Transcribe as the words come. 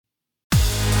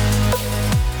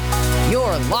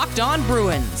Locked On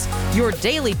Bruins, your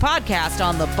daily podcast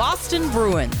on the Boston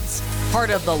Bruins. Part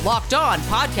of the Locked On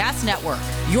Podcast Network,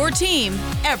 your team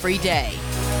every day.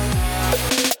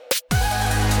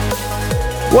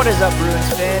 What is up,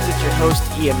 Bruins fans? It's your host,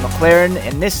 Ian McLaren,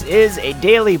 and this is a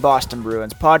daily Boston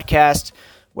Bruins podcast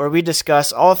where we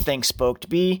discuss all things Spoke to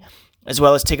Be, as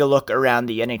well as take a look around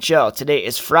the NHL. Today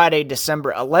is Friday,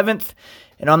 December 11th,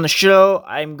 and on the show,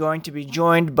 I'm going to be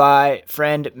joined by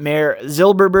friend Mayor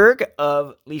Zilberberg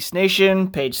of Leafs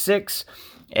Nation, page 6,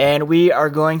 and we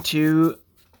are going to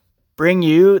bring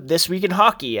you This Week in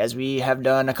Hockey, as we have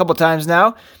done a couple times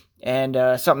now, and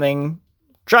something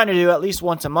trying to do at least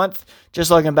once a month, just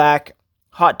looking back,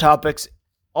 hot topics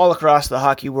all across the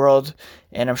hockey world,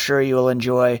 and I'm sure you will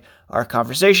enjoy our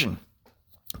conversation.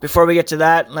 Before we get to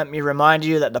that, let me remind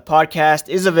you that the podcast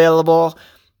is available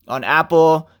on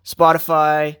Apple,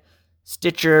 Spotify,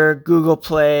 Stitcher, Google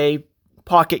Play,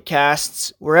 Pocket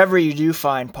Casts, wherever you do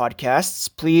find podcasts.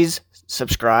 Please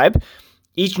subscribe.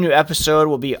 Each new episode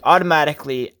will be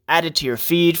automatically added to your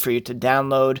feed for you to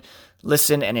download,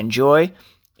 listen, and enjoy.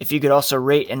 If you could also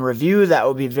rate and review, that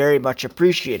would be very much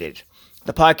appreciated.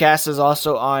 The podcast is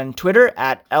also on Twitter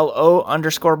at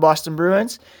LO_Boston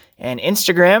Bruins and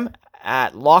Instagram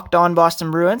at Locked On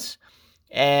Boston Bruins.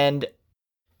 And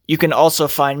you can also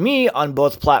find me on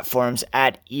both platforms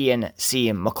at Ian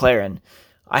C. McLaren.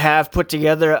 I have put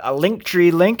together a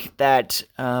Linktree link that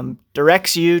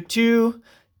directs you to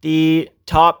the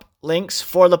top links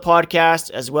for the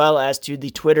podcast, as well as to the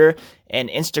Twitter and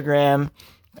Instagram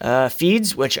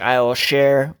feeds, which I will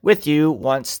share with you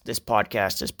once this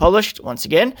podcast is published once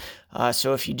again.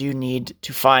 So if you do need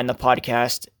to find the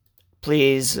podcast,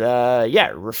 please,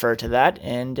 refer to that,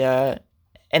 and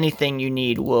anything you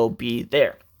need will be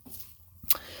there.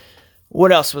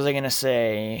 What else was I going to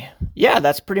say? Yeah,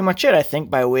 that's pretty much it, I think,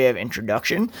 by way of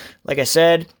introduction. Like I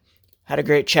said, had a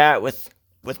great chat with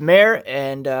Mayor,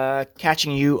 and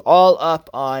catching you all up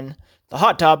on the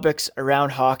hot topics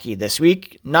around hockey this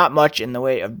week. Not much in the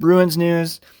way of Bruins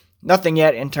news. Nothing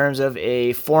yet in terms of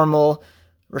a formal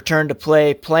return to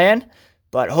play plan,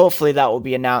 but hopefully that will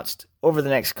be announced over the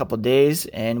next couple days,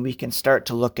 and we can start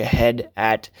to look ahead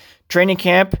at training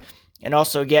camp and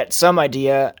also get some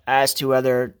idea as to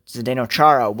whether Zdeno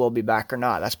Chara will be back or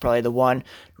not. That's probably the one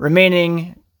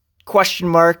remaining question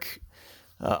mark,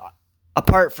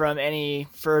 apart from any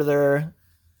further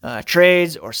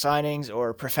trades or signings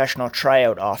or professional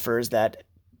tryout offers that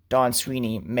Don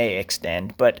Sweeney may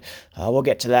extend. But we'll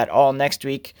get to that all next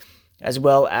week, as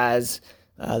well as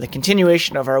the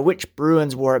continuation of our Which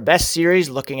Bruins Wore It Best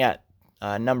series, looking at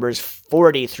numbers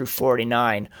 40 through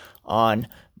 49 on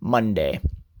Monday.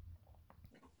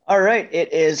 All right,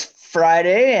 it is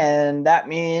Friday, and that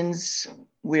means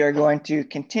we are going to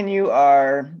continue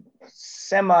our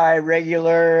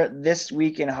semi-regular This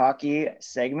Week in Hockey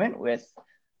segment with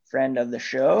friend of the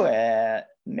show,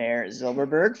 Mayor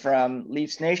Zilberberg from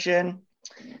Leafs Nation.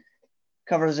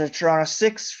 Covers the Toronto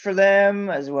Six for them,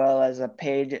 as well as a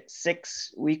page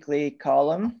 6 weekly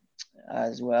column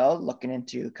as well, looking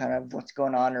into kind of what's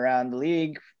going on around the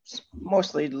league,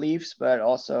 mostly Leafs, but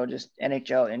also just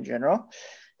NHL in general.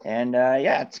 And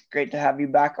it's great to have you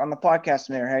back on the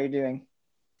podcast, Mayor. How are you doing?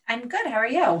 I'm good. How are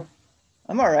you?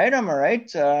 I'm all right.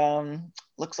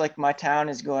 Looks like my town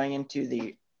is going into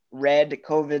the red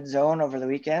COVID zone over the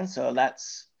weekend, so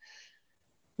that's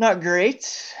not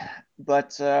great.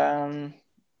 But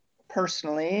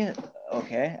personally,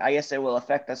 okay, I guess it will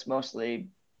affect us mostly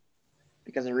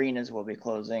because arenas will be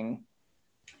closing.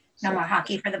 No more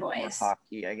hockey for the boys.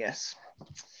 Hockey, I guess.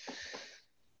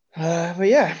 But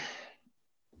yeah.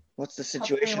 What's the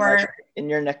situation like in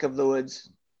your neck of the woods?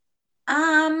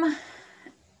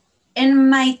 In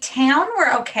my town,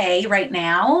 we're okay right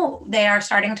now. They are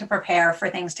starting to prepare for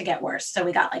things to get worse. So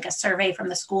we got like a survey from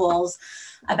the schools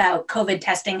about COVID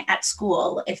testing at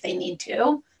school if they need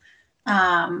to.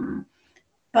 But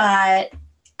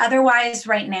otherwise,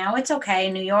 right now, it's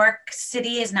okay. New York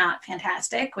City is not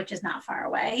fantastic, which is not far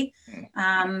away.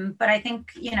 But I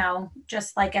think,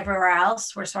 just like everywhere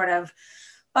else, we're sort of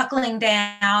buckling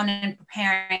down and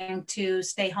preparing to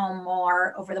stay home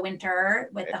more over the winter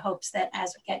with the hopes that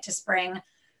as we get to spring,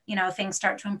 things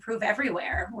start to improve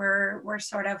everywhere. We're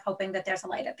sort of hoping that there's a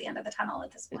light at the end of the tunnel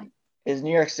at this point. Is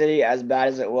New York City as bad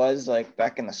as it was like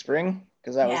back in the spring?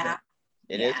 Because that was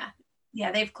it is.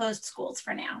 Yeah, they've closed schools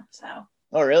for now. So.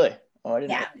 Oh, really? Oh, I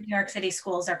didn't. Yeah, New York City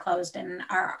schools are closed and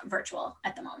are virtual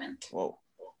at the moment. Whoa.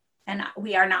 And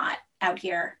we are not out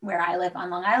here where I live on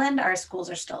Long Island. Our schools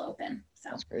are still open. So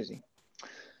that's crazy.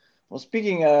 Well,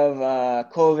 speaking of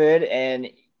COVID and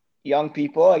young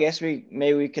people, I guess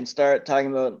we can start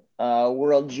talking about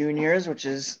World Juniors, which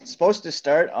is supposed to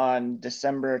start on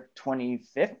December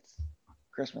 25th,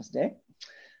 Christmas Day.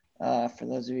 For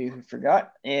those of you who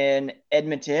forgot, in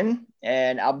Edmonton.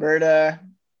 And Alberta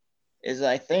is,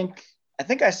 I think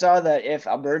I saw that if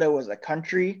Alberta was a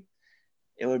country,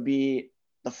 it would be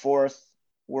the fourth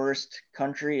worst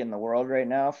country in the world right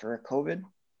now for COVID.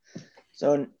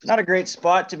 So not a great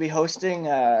spot to be hosting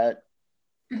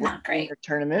not great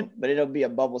tournament, but it'll be a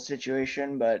bubble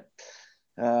situation. But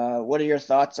what are your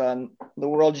thoughts on the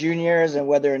World Juniors and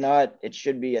whether or not it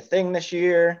should be a thing this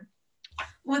year?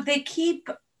 Well, they keep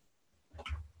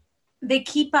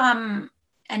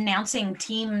announcing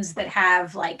teams that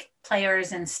have like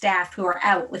players and staff who are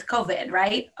out with COVID,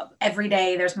 right? Every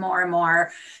day there's more and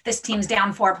more. This team's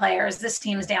down 4 players. This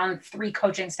team's down 3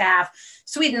 coaching staff.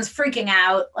 Sweden's freaking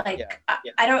out.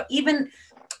 I don't even,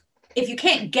 if you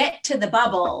can't get to the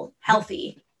bubble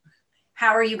healthy,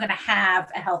 how are you going to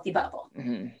have a healthy bubble?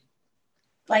 Mm-hmm.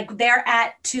 Like they're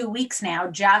at 2 weeks now,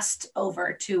 just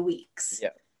over 2 weeks. Yeah.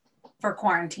 For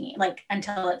quarantine, like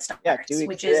until it starts,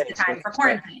 which is the time for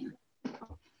quarantine.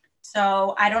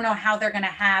 So I don't know how they're going to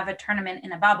have a tournament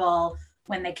in a bubble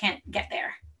when they can't get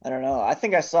there. I don't know. I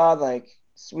think I saw like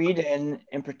Sweden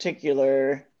in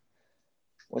particular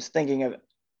was thinking of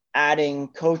adding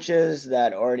coaches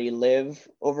that already live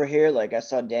over here. Like I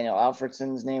saw Daniel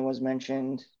Alfredsson's name was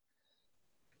mentioned.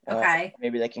 Okay.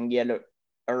 Maybe they can get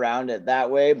around it that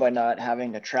way by not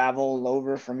having to travel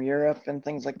over from Europe and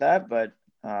things like that. But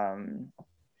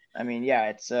I mean, yeah,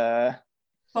 it's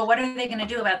Well, what are they going to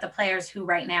do about the players who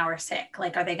right now are sick?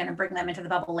 Like, are they going to bring them into the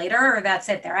bubble later, or that's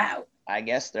it, they're out? I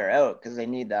guess they're out because they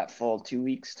need that full 2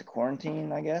 weeks to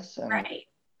quarantine, I guess. Right.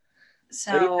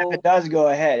 So but even if it does go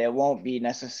ahead, it won't be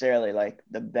necessarily like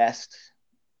the best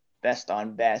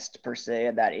on best per se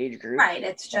at that age group. Right.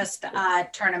 It's just a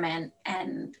tournament.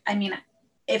 And I mean,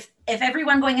 if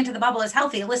everyone going into the bubble is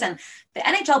healthy, listen, the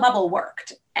NHL bubble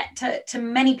worked to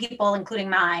many people, including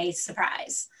my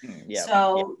surprise.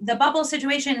 The bubble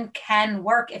situation can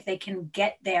work if they can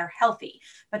get there healthy,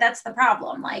 but that's the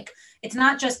problem. Like, it's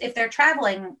not just if they're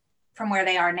traveling from where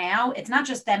they are now, it's not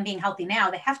just them being healthy now,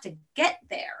 they have to get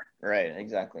there. Right,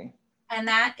 exactly. And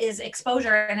that is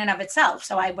exposure in and of itself.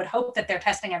 So I would hope that they're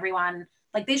testing everyone.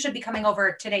 Like, they should be coming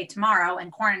over today, tomorrow,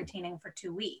 and quarantining for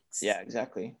 2 weeks. Yeah,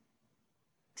 exactly.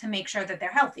 To make sure that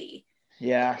they're healthy.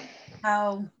 Yeah.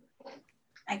 So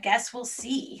I guess we'll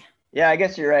see. Yeah, I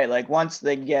guess you're right. Like once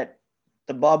they get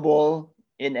the bubble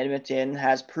in Edmonton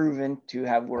has proven to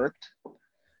have worked.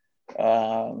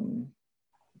 But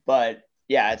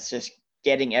yeah, it's just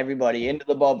getting everybody into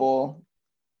the bubble.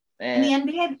 And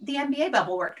the NBA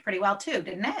bubble worked pretty well too,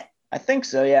 didn't it? I think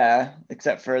so, yeah.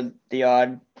 Except for the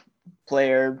odd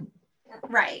player.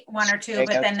 Right, 1 or 2,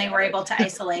 but then they were able to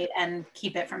isolate and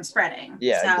keep it from spreading.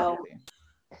 Yeah, so exactly.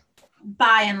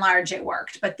 By and large, it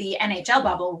worked. But the NHL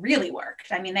bubble really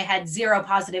worked. I mean, they had 0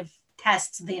 positive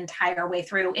tests the entire way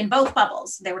through in both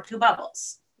bubbles. There were 2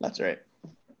 bubbles. That's right.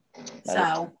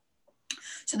 So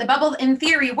the bubble in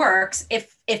theory works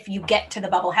if you get to the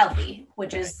bubble healthy,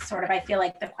 which is sort of, I feel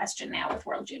like, the question now with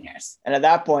World Juniors. And at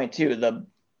that point too, the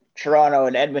Toronto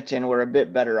and Edmonton were a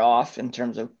bit better off in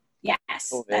terms of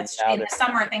yes, that's in the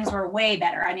summer things were way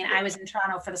better. I mean, I was in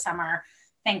Toronto for the summer,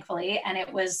 thankfully, and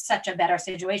it was such a better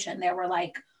situation. There were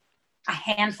like a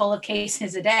handful of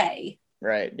cases a day.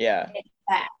 Right. Yeah.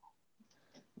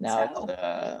 Now it's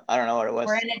I don't know what it was.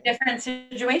 We're in a different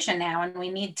situation now, and we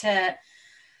need to.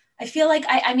 I feel like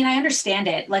I mean I understand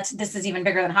it. This is even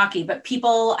bigger than hockey, but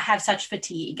people have such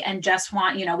fatigue and just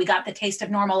want, we got the taste of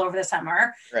normal over the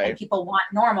summer, right? And people want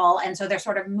normal, and so they're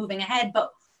sort of moving ahead. But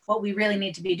what we really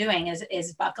need to be doing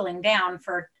is buckling down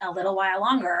for a little while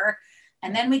longer,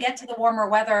 and then we get to the warmer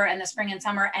weather and the spring and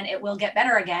summer, and it will get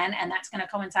better again, and that's going to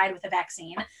coincide with the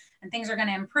vaccine, and things are going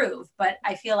to improve. But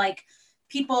I feel like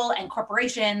people and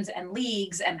corporations and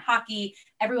leagues and hockey,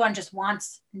 everyone just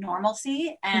wants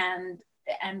normalcy, and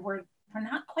we're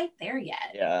not quite there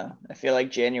yet. Yeah, I feel like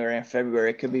January and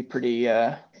February could be pretty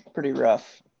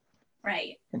rough.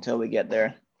 Right. Until we get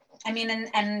there. I mean,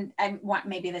 and I want,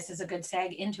 maybe this is a good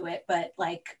seg into it, but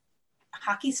like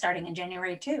hockey's starting in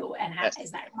January too, and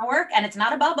is that going to work? And it's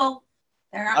not a bubble.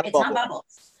 It's not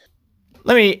bubbles.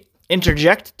 Let me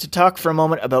interject to talk for a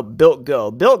moment about Built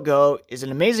Go. Built Go is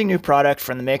an amazing new product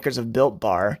from the makers of Built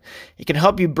Bar. It can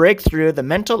help you break through the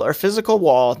mental or physical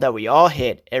wall that we all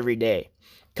hit every day.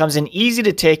 It comes in easy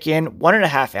to take in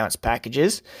 1.5 ounce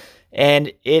packages,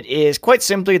 and it is quite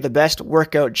simply the best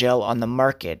workout gel on the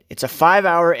market. It's a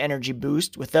 5-hour energy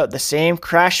boost without the same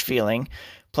crash feeling,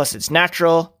 plus it's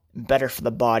natural and better for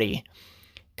the body.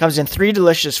 Comes in 3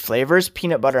 delicious flavors: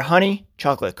 peanut butter honey,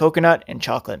 chocolate coconut, and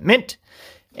chocolate mint.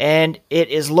 And it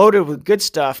is loaded with good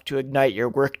stuff to ignite your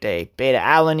workday: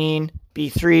 beta-alanine,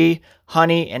 B3,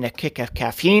 honey, and a kick of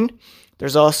caffeine.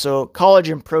 There's also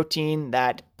collagen protein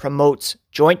that promotes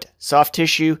joint, soft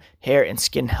tissue, hair, and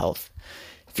skin health.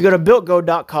 If you go to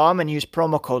BuiltGo.com and use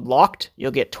promo code LOCKED,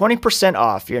 you'll get 20%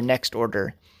 off your next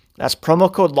order. That's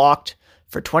promo code LOCKED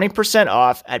for 20%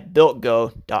 off at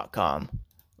BuiltGo.com.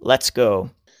 Let's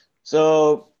go.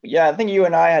 So, yeah, I think you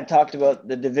and I had talked about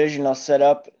the divisional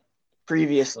setup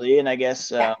previously, and I guess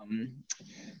the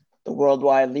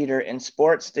worldwide leader in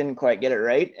sports didn't quite get it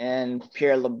right. And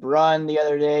Pierre LeBrun the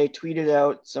other day tweeted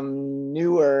out some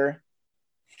newer.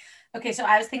 Okay, so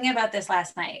I was thinking about this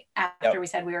last night after we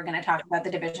said we were going to talk about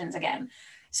the divisions again.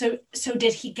 So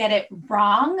did he get it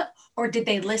wrong, or did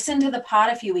they listen to the pod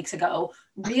a few weeks ago,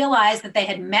 realize that they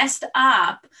had messed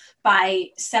up by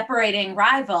separating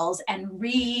rivals and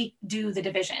redo the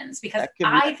divisions? Because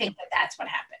I think that that's what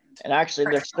happened. And actually,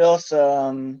 there's still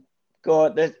some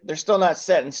they're still not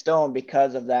set in stone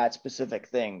because of that specific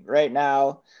thing. Right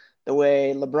now, the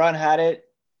way LeBron had it,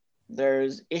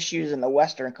 there's issues in the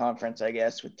Western Conference, I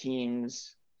guess, with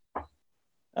teams.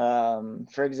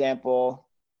 For example,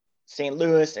 St.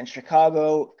 Louis and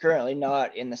Chicago currently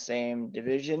not in the same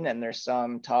division, and there's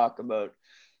some talk about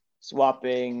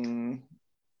swapping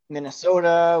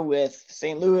Minnesota with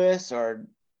St. Louis or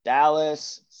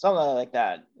Dallas, something like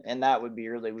that, and that would be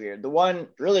really weird. The one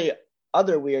really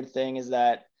other weird thing is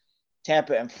that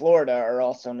Tampa and Florida are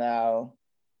also now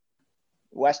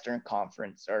Western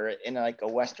Conference, or in like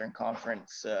a Western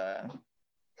Conference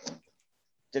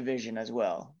division as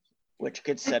well, which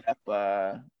could set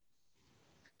up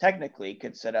technically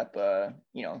could set up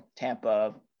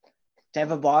Tampa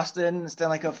Boston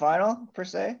Stanley Cup final per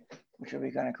se, which would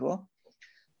be kind of cool.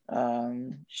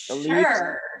 The Leafs,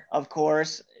 of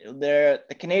course, the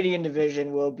Canadian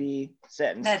division will be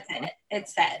set in That's stone.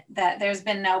 It's set. That there's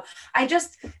been no.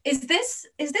 Is this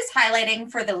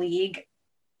highlighting for the league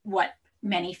what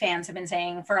many fans have been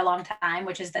saying for a long time,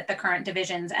 which is that the current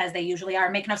divisions, as they usually are,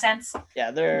 make no sense.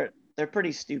 Yeah, they're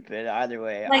pretty stupid either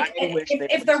way. Like,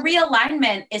 if the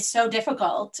realignment is so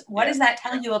difficult, what does that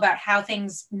tell you about how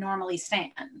things normally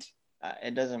stand?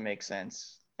 It doesn't make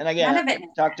sense. And again, None of it we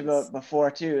talked about before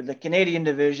too, the Canadian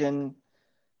division,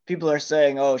 people are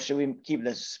saying, oh, should we keep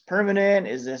this permanent?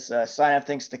 Is this a sign of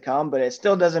things to come? But it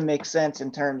still doesn't make sense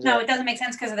in terms No, of... it doesn't make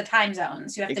sense because of the time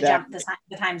zones. You have to jump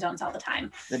the time zones all the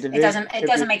time. It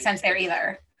doesn't make sense there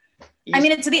either. I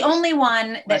mean, it's the only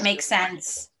one that makes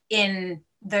sense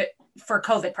for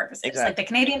COVID purposes. Exactly. Like the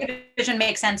Canadian division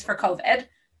makes sense for COVID,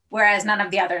 whereas none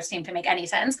of the others seem to make any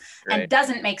sense, and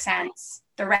doesn't make sense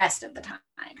the rest of the time.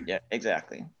 Yeah,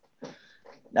 exactly.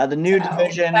 Now the new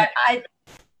division...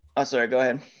 Oh, sorry, go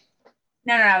ahead.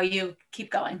 No, you keep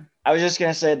going. I was just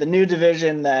going to say the new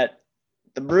division that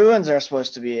the Bruins are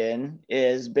supposed to be in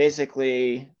is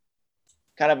basically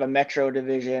kind of a metro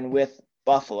division with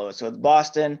Buffalo. So it's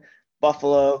Boston,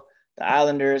 Buffalo, the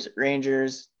Islanders,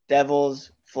 Rangers,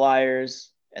 Devils,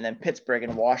 Flyers, and then Pittsburgh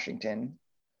and Washington.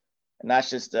 And that's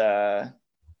just a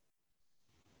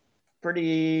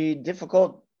pretty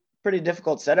difficult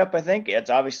setup, I think. It's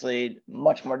obviously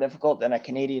much more difficult than a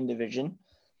Canadian division.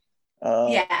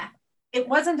 Yeah, it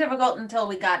wasn't difficult until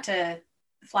we got to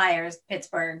Flyers,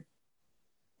 Pittsburgh,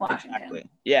 Washington. Exactly.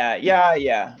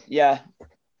 Yeah.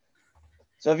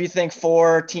 So if you think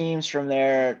 4 teams from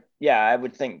there, I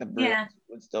would think the Bruins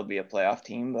would still be a playoff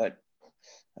team, but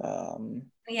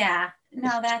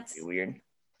that's weird.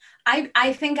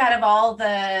 I think out of all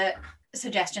the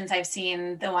suggestions I've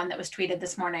seen, the one that was tweeted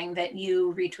this morning that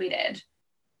you retweeted,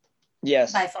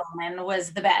 by Fulman,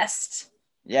 was the best.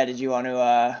 Yeah, did you want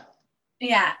to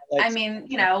I mean,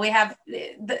 we have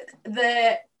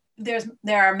there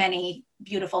are many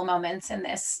beautiful moments in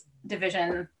this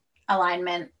division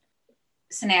alignment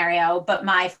scenario, but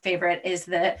my favorite is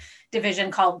the division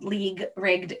called League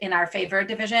Rigged in Our Favor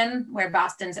division, where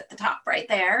Boston's at the top right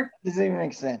there. Doesn't even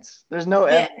make sense. There's no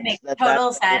evidence. It makes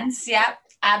total sense. Yep,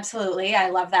 absolutely.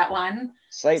 I love that one.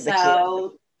 So,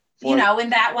 in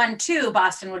that one too,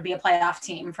 Boston would be a playoff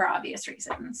team for obvious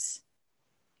reasons.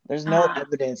 There's no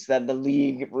evidence that the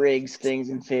league rigs things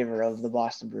in favor of the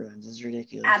Boston Bruins. It's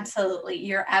ridiculous. Absolutely.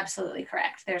 You're absolutely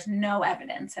correct. There's no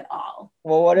evidence at all.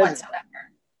 Well, what is whatsoever.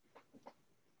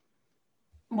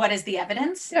 What is the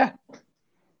evidence? Yeah.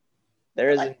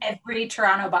 There is every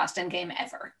Toronto-Boston game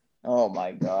ever. Oh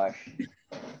my gosh.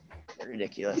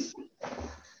 Ridiculous.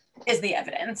 Is the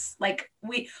evidence. Like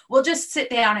we'll just sit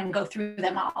down and go through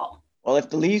them all. Well,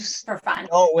 if the Leafs for fun.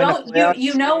 don't win a playoff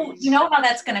you know how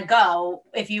that's going to go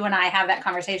if you and I have that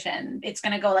conversation. It's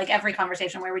going to go like every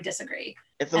conversation where we disagree.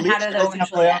 If the And Leafs how do don't those win a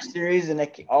usually playoff end? series in an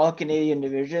all-Canadian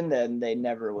division, then they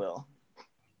never will.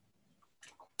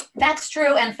 That's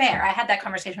true and fair. I had that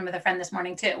conversation with a friend this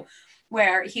morning too,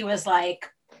 where he was like,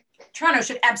 Toronto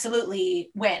should absolutely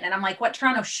win. And I'm like, what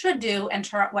Toronto should do and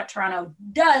what Toronto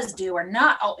does do are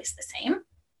not always the same.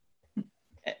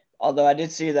 Although I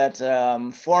did see that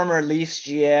former Leafs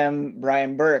GM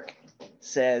Brian Burke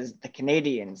says the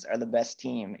Canadiens are the best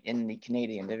team in the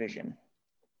Canadian division.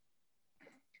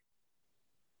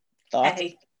 Thoughts?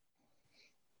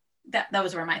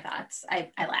 Those were my thoughts. I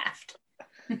laughed.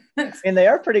 I mean, they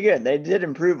are pretty good. They did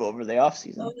improve over the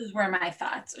offseason. Those were my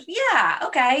thoughts. Yeah,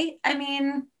 okay. I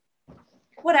mean,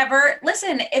 whatever.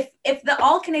 Listen, if the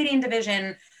all-Canadian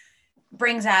division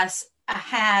brings us a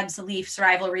Habs Leafs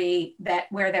rivalry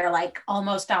where they're like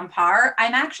almost on par,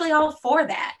 I'm actually all for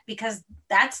that because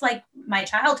that's like my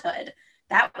childhood.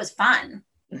 That was fun.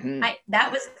 Mm-hmm.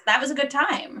 That was a good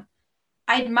time.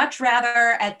 I'd much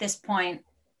rather at this point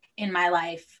in my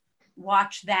life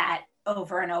watch that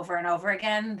over and over and over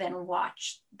again than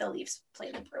watch the Leafs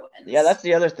play the Bruins. Yeah, that's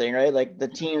the other thing, right? Like the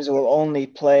teams will only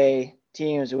play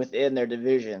teams within their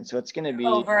division, so it's going to be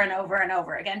over and over and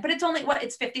over again. But it's only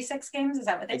it's 56 games. Is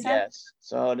that what they said? Yes.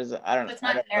 So does I don't know. It's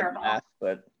not terrible. Math,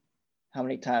 but how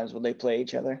many times will they play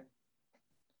each other?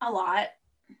 A lot.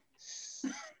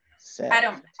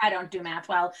 I don't do math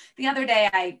well. The other day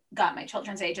I got my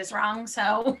children's ages wrong.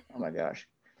 So. Oh my gosh,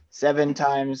 7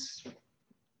 times.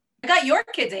 I got your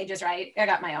kids' ages right. I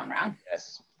got my own wrong.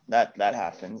 Yes, that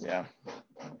happens. Yeah.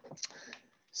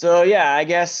 So yeah, I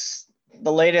guess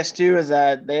the latest too is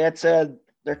that they had said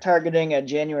they're targeting a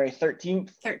January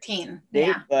 13th date,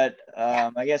 yeah. But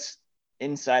I guess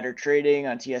insider trading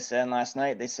on TSN last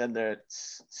night, they said that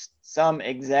some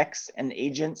execs and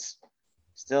agents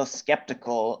still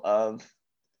skeptical of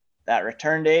that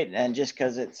return date, and just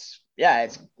because it's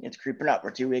creeping up. We're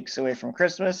 2 weeks away from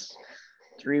Christmas,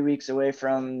 3 weeks away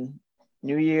from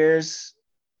New Year's.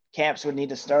 Camps would need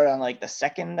to start on like the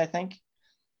 2nd, I think.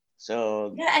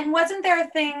 So yeah, and wasn't there a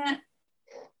thing?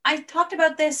 I talked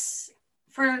about this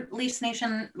for Leafs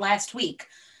Nation last week.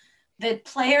 The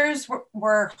players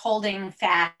were holding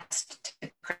fast to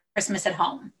Christmas at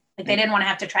home. Like they didn't want to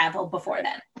have to travel before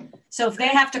then. So if they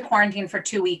have to quarantine for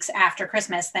 2 weeks after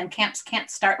Christmas, then camps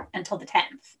can't start until the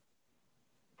 10th.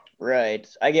 Right.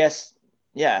 I guess,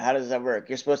 yeah, how does that work?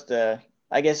 You're supposed to,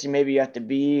 I guess you have to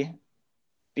be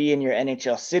in your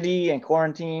NHL city and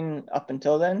quarantine up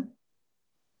until then?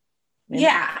 Maybe?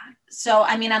 Yeah. So,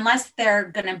 I mean, unless they're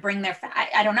going to bring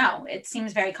I don't know. It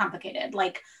seems very complicated.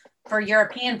 Like for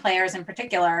European players in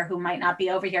particular who might not be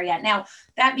over here yet. Now,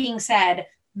 that being said,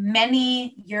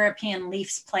 many European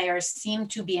Leafs players seem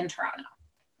to be in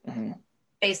Toronto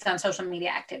based on social media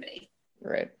activity.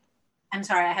 Right. I'm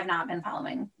sorry, I have not been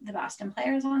following the Boston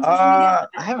players on social media.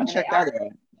 I haven't checked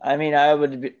either. I mean, I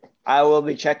will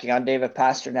be checking on David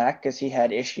Pastrnak because he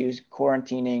had issues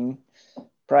quarantining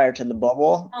prior to the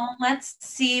bubble. Well, let's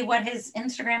see what his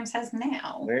Instagram says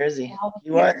now. Where is he?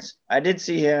 I did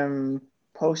see him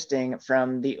posting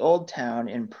from the Old Town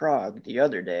in Prague the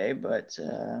other day, but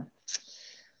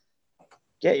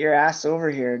get your ass over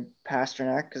here,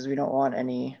 Pastrnak, because we don't want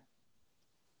any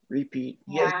repeat.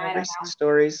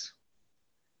 Stories.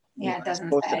 Yeah, it doesn't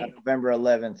posted say. On November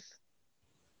 11th.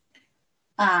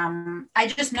 I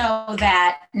just know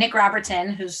that Nick Robertson,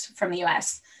 who's from the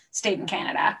U.S., stayed in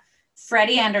Canada.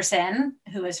 Freddie Anderson,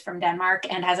 who is from Denmark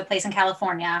and has a place in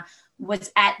California,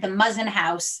 was at the Muzzin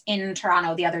House in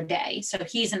Toronto the other day. So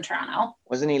he's in Toronto.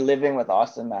 Wasn't he living with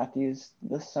Austin Matthews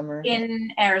this summer?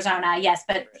 In Arizona, yes,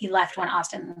 but he left when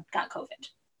Austin got COVID.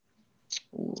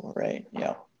 Ooh, right,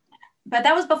 yeah. But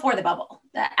that was before the bubble.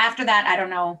 After that, I don't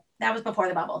know. That was before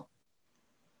the bubble.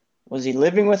 Was he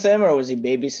living with him or was he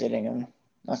babysitting him?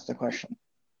 That's the question.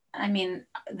 I mean,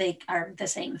 they are the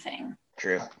same thing.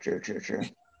 True.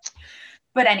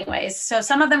 But anyways, so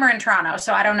some of them are in Toronto.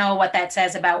 So I don't know what that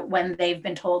says about when they've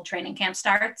been told training camp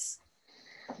starts.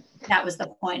 That was the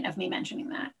point of me mentioning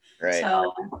that. Right.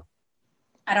 So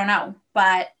I don't know,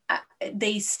 but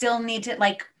they still need to,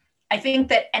 like, I think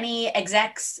that any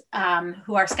execs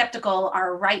who are skeptical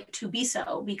are right to be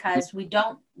so, because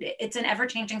it's an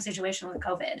ever-changing situation with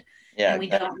COVID. Yeah, and we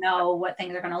don't know what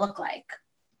things are going to look like.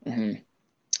 Mm-hmm.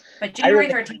 But January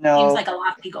 13th seems like a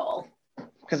lofty goal.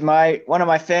 Because one of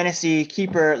my fantasy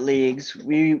keeper leagues,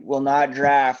 we will not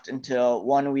draft until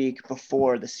 1 week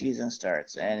before the season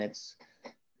starts. And it's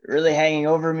really hanging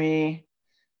over me.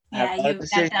 Yeah,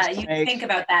 you think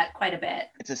about that quite a bit.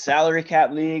 It's a salary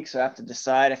cap league, so I have to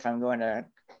decide if I'm going to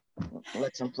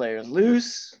let some players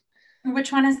loose.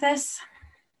 Which one is this?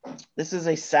 This is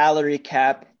a salary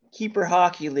cap keeper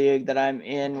hockey league that I'm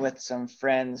in with some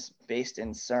friends based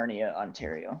in Sarnia,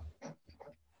 Ontario.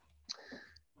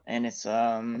 And it's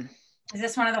Is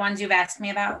this one of the ones you've asked me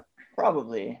about?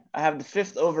 Probably. I have the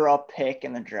 5th overall pick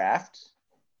in the draft.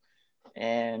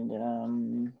 And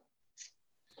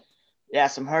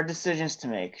some hard decisions to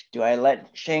make. Do I let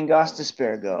Shane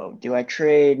Gostisbehere go? Do I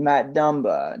trade Matt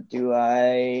Dumba?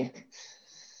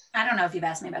 I don't know if you've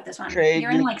asked me about this one. Trade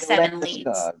You're in like 7 leagues.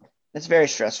 It's very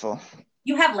stressful.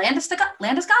 You have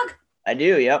Landeskog? I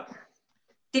do, yep.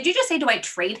 Did you just say, do I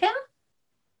trade him?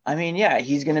 I mean, yeah,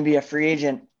 he's going to be a free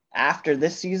agent after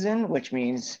this season, which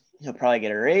means he'll probably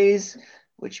get a raise,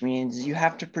 which means you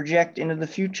have to project into the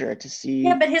future to see.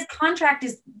 Yeah, but his contract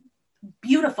is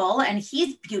beautiful and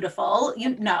he's beautiful.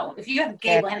 If you have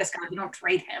Gabe Landeskog, you don't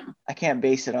trade him. I can't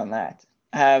base it on that.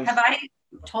 Have I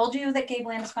told you that Gabe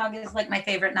Landeskog is like my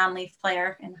favorite non-Leaf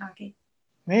player in hockey?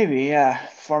 Maybe, yeah.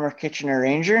 Former Kitchener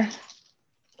Ranger.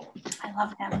 I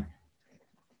love him.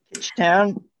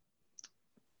 Kitchtown.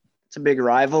 It's a big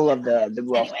rival of the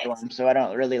Guelph Storm, so I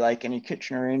don't really like any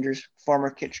Kitchener Rangers, former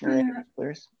Kitchener Rangers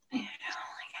players.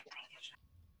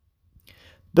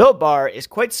 Built Bar is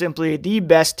quite simply the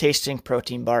best tasting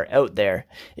protein bar out there.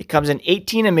 It comes in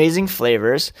 18 amazing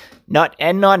flavors, nut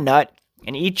and non-nut,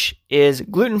 and each is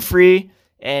gluten-free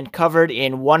and covered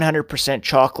in 100%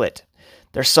 chocolate.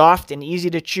 They're soft and easy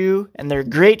to chew, and they're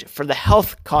great for the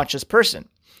health-conscious person.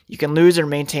 You can lose or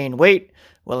maintain weight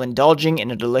while indulging in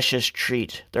a delicious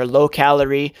treat. They're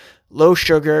low-calorie,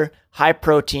 low-sugar,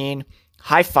 high-protein,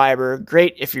 high fiber,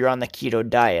 great if you're on the keto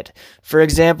diet. For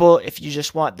example, if you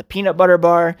just want the peanut butter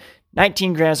bar,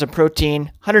 19 grams of protein,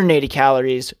 180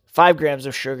 calories, 5 grams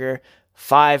of sugar,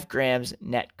 5 grams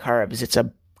net carbs. It's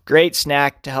a great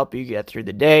snack to help you get through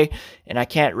the day, and I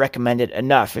can't recommend it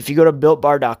enough. If you go to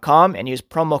BuiltBar.com and use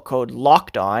promo code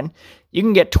LOCKEDON, you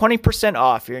can get 20%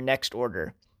 off your next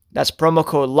order. That's promo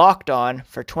code LOCKEDON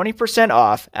for 20%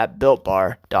 off at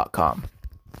BuiltBar.com.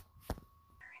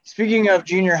 Speaking of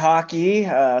junior hockey,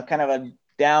 kind of a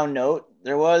down note,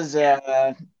 there was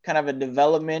kind of a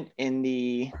development in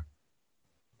the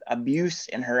abuse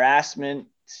and harassment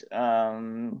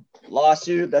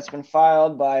lawsuit that's been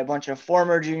filed by a bunch of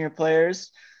former junior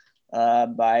players,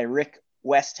 by Rick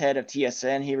Westhead of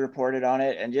TSN. He reported on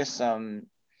it, and just I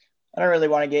don't really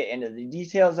want to get into the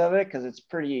details of it because it's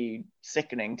pretty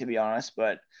sickening, to be honest,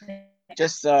 but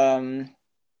just but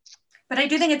I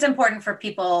do think it's important for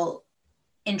people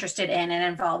interested in and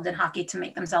involved in hockey to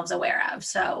make themselves aware of.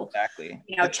 So exactly,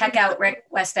 check out Rick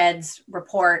Westhead's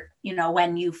report,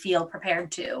 when you feel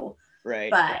prepared to.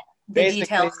 Right. But the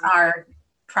details are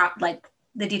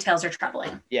the details are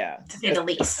troubling. Yeah. To say the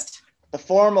least. The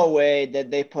formal way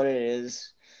that they put it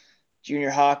is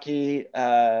junior hockey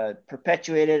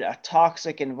perpetuated a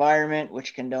toxic environment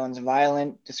which condones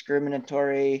violent,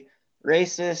 discriminatory,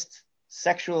 racist,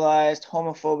 sexualized,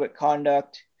 homophobic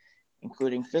conduct,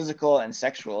 including physical and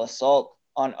sexual assault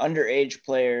on underage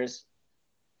players.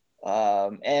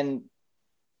 And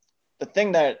the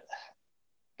thing that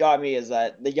got me is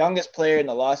that the youngest player in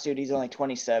the lawsuit, he's only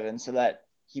 27, so that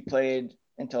he played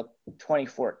until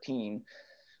 2014.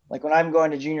 Like when I'm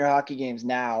going to junior hockey games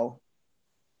now,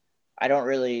 I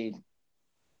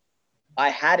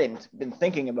hadn't been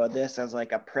thinking about this as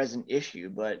like a present issue,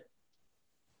 but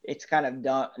it's kind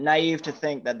of naive to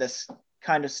think that this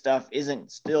kind of stuff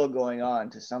isn't still going on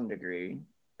to some degree,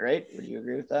 right? Would you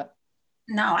agree with that?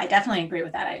 No, I definitely agree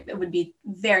with that. It would be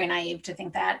very naive to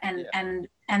think that. And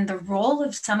the role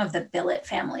of some of the billet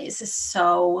families is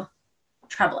so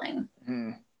troubling.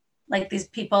 Mm. Like these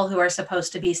people who are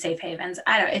supposed to be safe havens.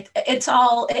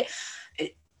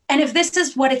 And if this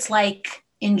is what it's like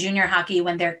in junior hockey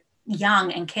when they're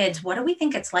young and kids, what do we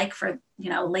think it's like for,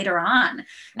 later on?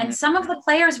 Mm-hmm. And some of the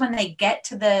players, when they get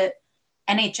to the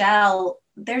NHL,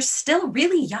 they're still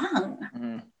really young.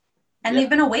 Mm-hmm. And they've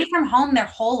been away from home their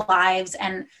whole lives.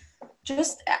 And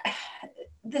just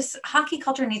this hockey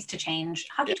culture needs to change.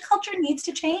 Hockey culture needs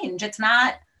to change. It's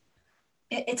not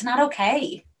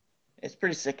okay. It's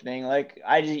pretty sickening. Like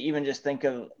I even just think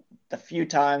of the few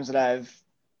times that I've,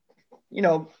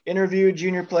 interviewed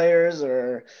junior players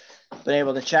or been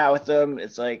able to chat with them.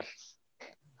 It's like,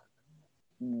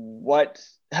 what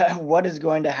is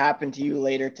going to happen to you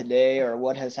later today, or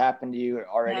what has happened to you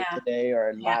already today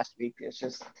or last week?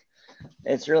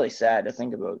 It's really sad to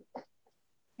think about.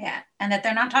 Yeah. And that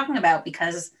they're not talking about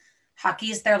because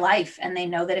hockey is their life. And they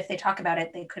know that if they talk about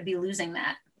it, they could be losing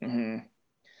that. Mm-hmm.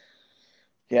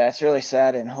 Yeah, it's really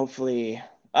sad. And hopefully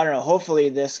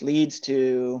this leads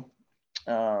to,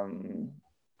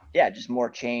 just more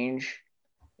change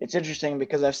it's interesting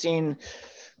because I've seen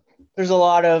there's a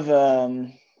lot of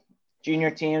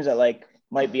junior teams that like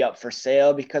might be up for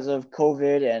sale because of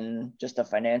COVID and just a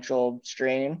financial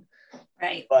strain.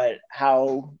 Right. But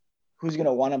who's going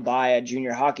to want to buy a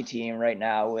junior hockey team right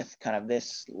now with kind of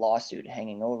this lawsuit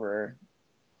hanging over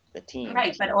the team?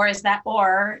 Right. But, or is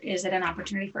it an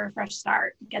opportunity for a fresh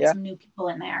start? Get some new people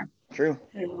in there. True.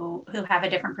 Who have a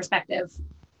different perspective.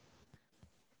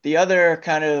 The other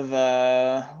kind of,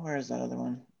 where is that other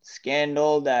one?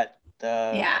 Scandal that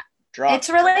dropped. It's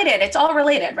related. It's all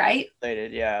related, right?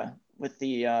 Related, yeah. With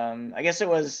the, I guess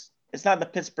it's not the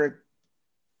Pittsburgh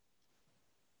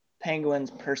Penguins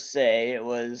per se. It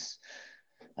was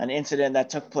an incident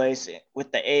that took place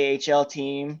with the AHL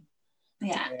team.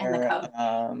 Yeah, where, and the coach.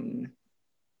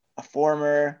 A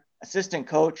former assistant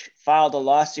coach filed a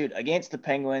lawsuit against the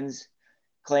Penguins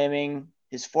claiming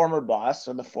his former boss,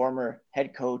 so the former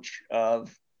head coach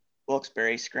of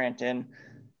Wilkes-Barre Scranton,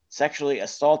 sexually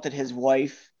assaulted his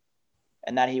wife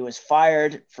and that he was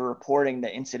fired for reporting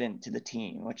the incident to the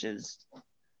team, which is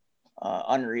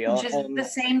unreal. Which is the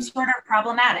same sort of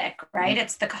problematic, right? Mm-hmm.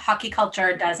 It's the hockey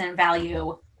culture doesn't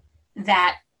value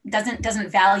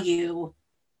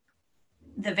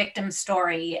the victim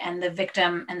story and the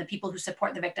victim and the people who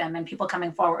support the victim and people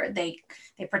coming forward. They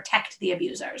protect the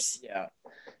abusers. Yeah.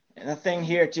 And the thing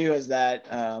here too is that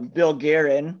Bill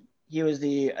Guerin, he was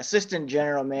the assistant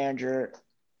general manager,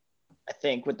 I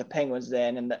think, with the Penguins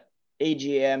then, and the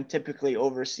AGM typically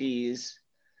oversees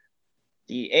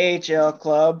the AHL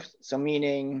club. So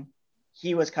meaning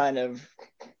he was kind of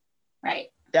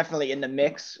definitely in the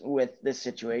mix with this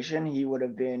situation. He would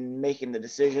have been making the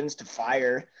decisions to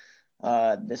fire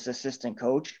this assistant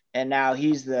coach. And now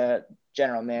he's the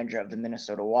general manager of the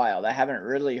Minnesota Wild. I haven't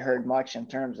really heard much in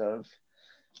terms of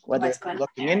whether they're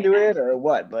looking into it or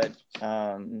what, but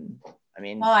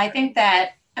I think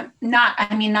that not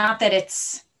that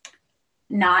it's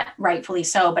not rightfully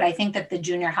so, but I think that the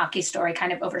junior hockey story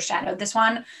kind of overshadowed this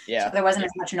one. Yeah. So there wasn't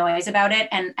as much noise about it.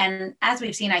 And as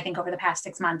we've seen, I think over the past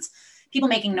 6 months, people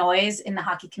making noise in the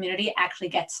hockey community actually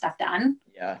get stuff done.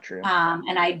 Yeah, true.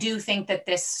 And I do think that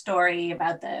this story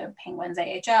about the Penguins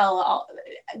AHL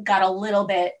got a little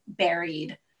bit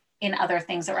buried in other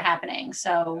things that were happening.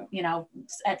 So,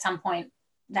 at some point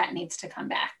that needs to come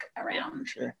back around.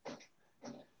 Yeah, sure.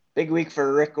 Big week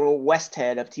for Rick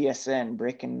Westhead of TSN,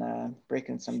 breaking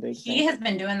some big things. He has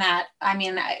been doing that. I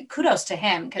mean, kudos to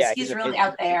him because he's really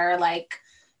out there, like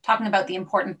talking about the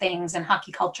important things in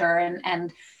hockey culture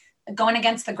and going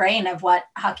against the grain of what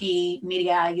hockey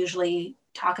media usually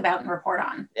talk about and report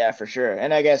on. Yeah, for sure.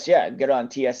 And I guess, good on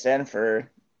TSN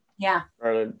for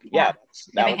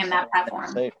giving him that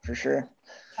platform. For sure.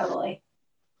 Totally.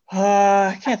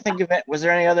 I can't think of it. Was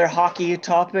there any other hockey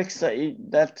topics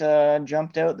that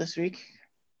jumped out this week?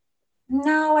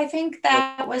 No, I think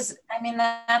that's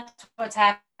what's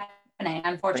happening.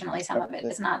 Unfortunately, some of it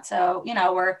is not. So,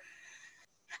 COVID,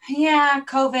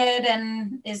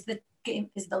 and is the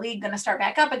league going to start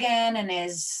back up again, and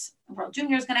is World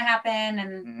Juniors going to happen,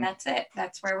 and that's it.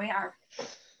 That's where we are.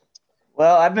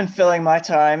 Well, I've been filling my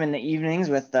time in the evenings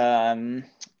with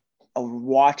a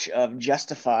watch of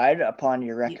Justified upon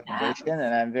your recommendation,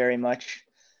 and I'm very much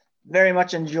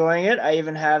enjoying it. I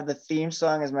even have the theme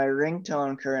song as my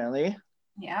ringtone currently.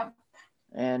 Yep.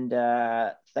 And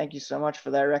thank you so much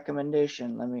for that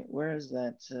recommendation. Where is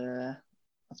that?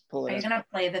 Let's pull it. Are you going to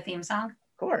play the theme song?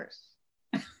 Of course.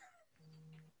 If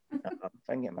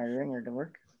I can get my ringer to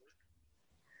work.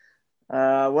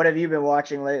 What have you been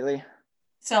watching lately?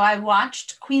 So I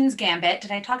watched Queen's Gambit.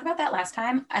 Did I talk about that last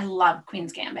time? I love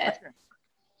Queen's Gambit. Sure.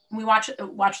 We watched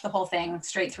the whole thing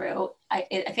straight through. I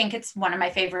think it's one of my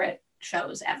favorite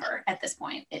shows ever at this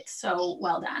point. It's so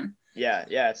well done. Yeah,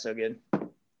 it's so good.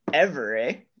 Ever,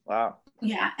 eh? Wow.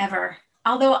 Yeah, ever.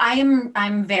 Although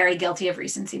I'm very guilty of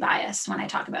recency bias when I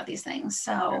talk about these things.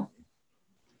 So,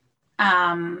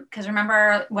 because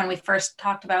remember when we first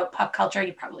talked about pop culture,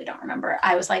 you probably don't remember.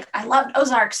 I was like, I loved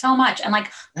Ozark so much, and I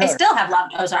still have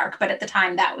loved Ozark, but at the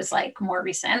time that was more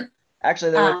recent.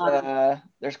 Actually,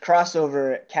 there's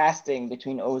crossover casting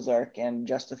between Ozark and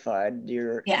Justified. Do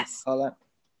you call that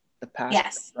the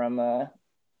past from Ozark?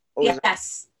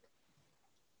 Yes.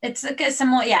 It's a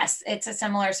similar. Yes, it's a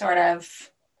similar sort of.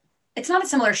 It's not a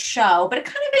similar show, but it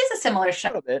kind of is a similar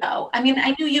show. I mean,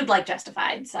 I knew you'd like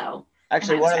Justified, so.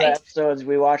 Actually, one of the episodes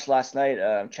we watched last night,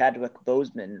 Chadwick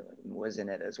Boseman was in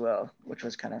it as well, which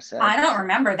was kind of sad. I don't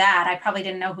remember that. I probably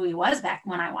didn't know who he was back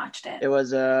when I watched it. It was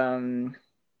the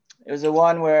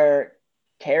one where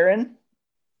Karen,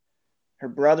 her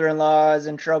brother-in-law, is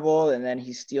in trouble, and then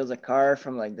he steals a car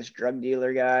from this drug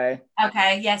dealer guy.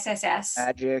 Okay. Yes.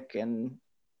 Magic, and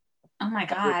Oh my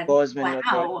Chadwick God. Boseman was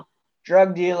a Wow.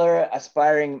 drug dealer,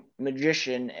 aspiring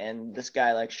magician, and this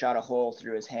guy like shot a hole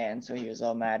through his hand, so he was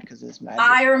all mad because of this magic.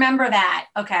 I remember that.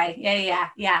 Okay.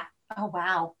 Yeah. Oh,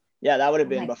 wow. Yeah, that would have Oh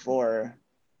been my- before.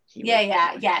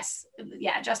 Yes.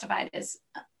 Yeah, Justified is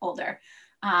older.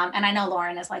 And I know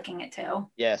Lauren is liking it too.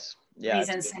 Yes. Yeah.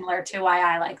 Reasons similar to why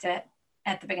I liked it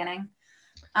at the beginning.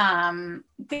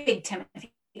 Big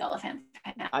Timothy Oliphant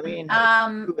fan. I mean,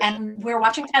 and we're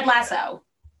watching Ted Lasso.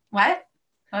 What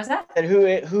was that? and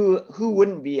who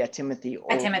wouldn't be a Timothy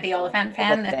A Timothy Oliphant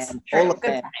fan? That's true. Oliphant.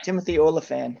 Good. Timothy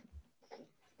Oliphant.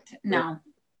 No.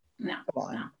 Come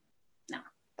on. No.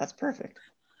 That's perfect.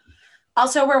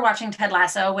 Also, we're watching Ted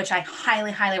Lasso, which I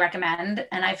highly, highly recommend.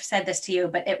 And I've said this to you,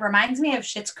 but it reminds me of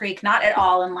Schitt's Creek, not at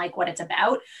all in like what it's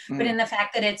about, but in the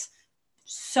fact that it's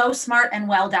so smart and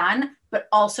well done, but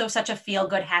also such a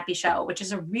feel-good, happy show, which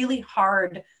is a really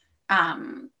hard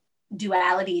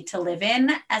duality to live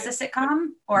in as a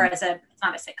sitcom, or it's not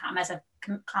a sitcom, as a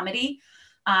comedy,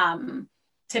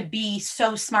 to be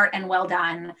so smart and well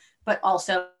done, but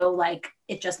also like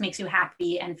it just makes you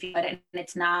happy and feel good. And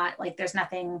it's not like there's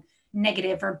nothing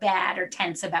negative or bad or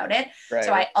tense about it. Right.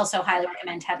 So I also highly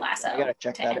recommend Ted Lasso. I gotta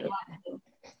check that out.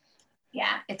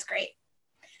 Yeah, it's great.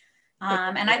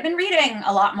 And I've been reading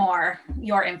a lot more.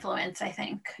 Your influence, I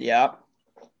think. Yeah.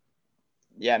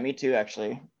 Yeah, me too,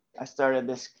 actually. I started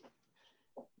this.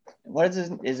 What is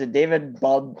this? Is it David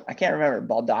Bald? I can't remember.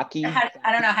 Baldacci?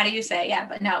 I don't know. How do you say it? Yeah,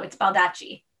 but no, it's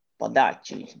Baldacci.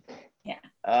 Baldacci. Yeah.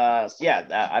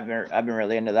 I've been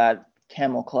really into that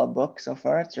Camel Club book so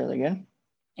far. It's really good.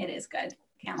 It is good.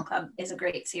 Camel Club is a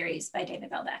great series by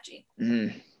David Baldacci.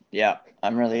 Mm-hmm. Yeah,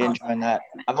 I'm really enjoying that.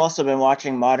 I've also been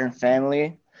watching Modern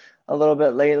Family a little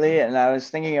bit lately, and I was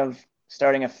thinking of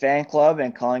starting a fan club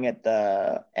and calling it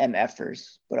the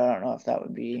MFers, but I don't know if that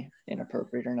would be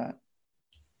inappropriate or not.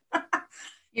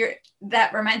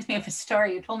 That reminds me of a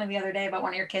story you told me the other day about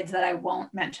one of your kids that I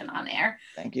won't mention on air.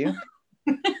 Thank you.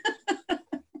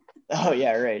 Oh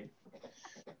yeah, right.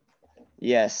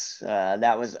 Yes,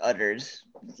 that was uttered.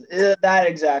 That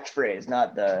exact phrase,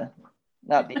 not the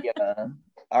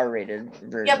R-rated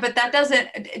version. Yeah, but that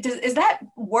is that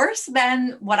worse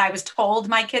than what I was told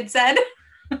my kid said?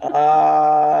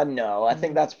 No, I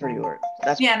think that's pretty worse.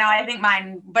 I think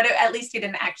mine, but at least he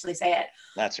didn't actually say it.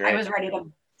 That's right. I was ready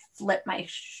to flip my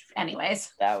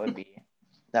anyways. That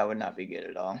would not be good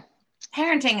at all.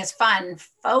 Parenting is fun,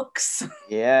 folks.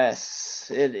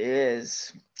 Yes, it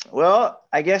is. Well,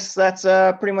 I guess that's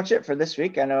pretty much it for this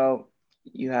week. I know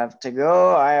you have to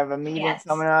go. I have a meeting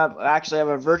coming up. I actually have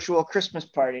a virtual Christmas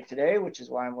party today, which is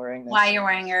why I'm wearing this. Why you're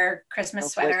wearing your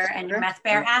Christmas sweater and your meth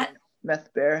bear hat?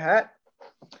 Meth bear hat,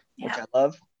 which I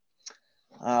love.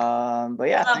 But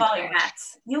yeah, I love all your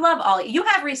hats. You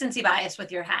have recency bias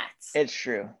with your hats. It's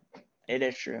true. It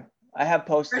is true. I have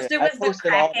posted. First it was the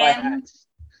Kraken. All my hats.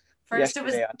 First it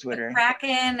was on Twitter. the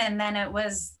Kraken, and then it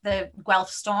was the Guelph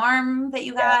Storm that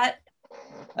you got.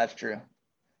 That's true.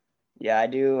 Yeah, I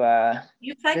do.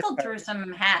 You cycled through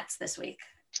some hats this week.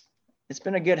 It's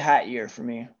been a good hat year for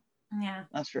me. Yeah.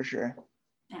 That's for sure.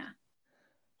 Yeah.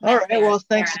 All right. Well,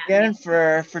 thanks again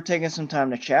for taking some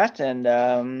time to chat. And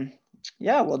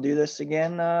we'll do this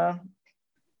again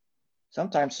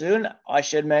sometime soon. I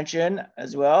should mention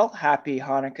as well, happy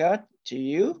Hanukkah to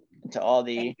you and to all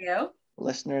the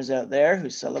listeners out there who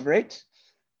celebrate.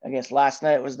 I guess last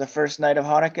night was the first night of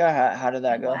Hanukkah. How did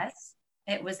that go?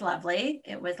 It was lovely.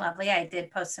 I did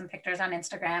post some pictures on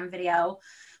Instagram video.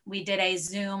 We did a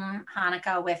Zoom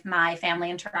Hanukkah with my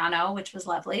family in Toronto, which was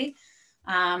lovely.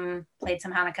 Played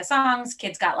some Hanukkah songs.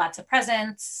 Kids got lots of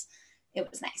presents. It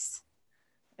was nice.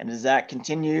 And does that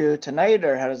continue tonight,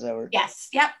 or how does that work? Yes.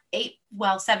 Yep.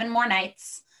 7 more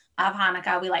nights of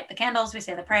Hanukkah. We light the candles. We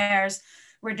say the prayers.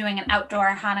 We're doing an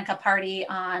outdoor Hanukkah party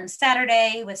on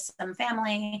Saturday with some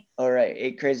family. All right.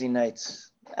 8 crazy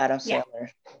nights. Adam Sandler.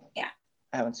 Yeah.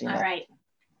 I haven't seen that. All right.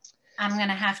 I'm going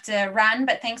to have to run,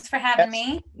 but thanks for having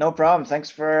me. No problem. Thanks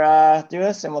for doing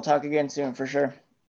this, and we'll talk again soon for sure.